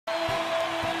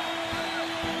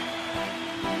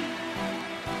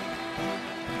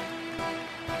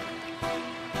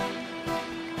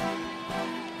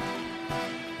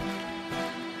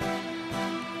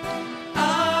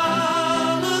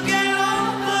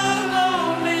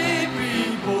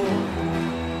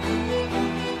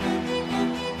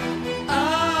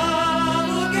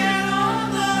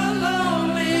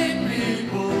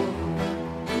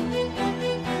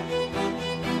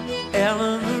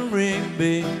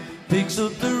picks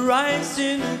up the rice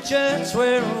in the church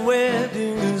where a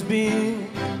wedding has been.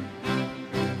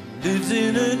 Lives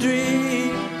in a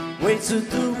dream, waits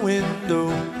at the window,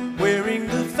 wearing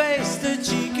the face that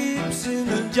she keeps in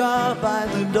a jar by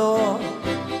the door.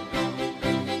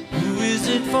 Who is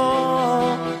it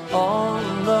for? All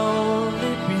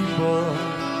lonely people.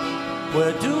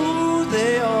 Where do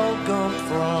they all come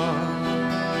from?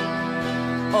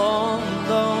 All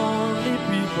lonely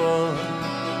people.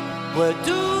 Where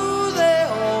do they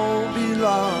all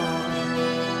belong?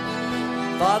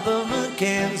 Father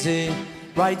Mackenzie,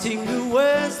 writing the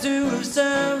words to a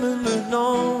sermon that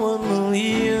no one will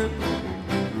hear.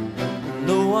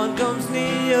 No one comes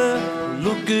near,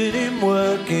 look at him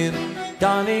working,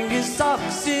 darning his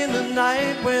socks in the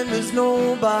night when there's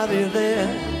nobody there.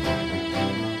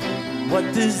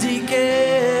 What does he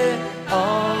care?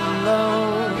 All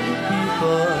lonely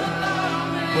people.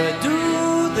 Where do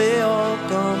they all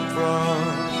come from?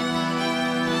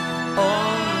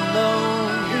 All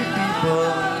lonely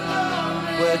people.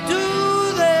 Where do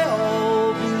they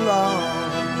all belong?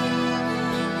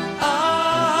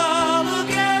 Ah,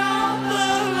 look at all the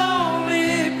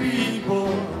lonely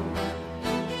people.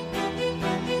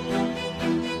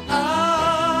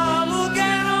 Ah, look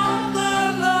at all the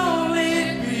lonely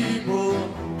people.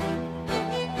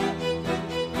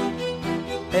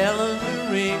 Eleanor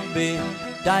Rigby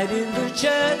died in the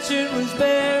church and was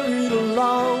buried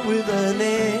along with her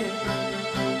name.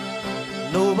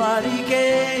 Nobody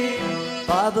came.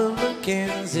 Father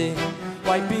Mackenzie,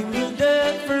 wiping the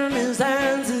dirt from his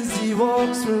hands as he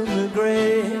walks from the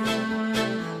grave.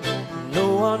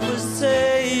 No one was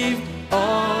saved.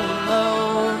 All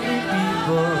lonely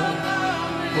people.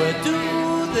 Where do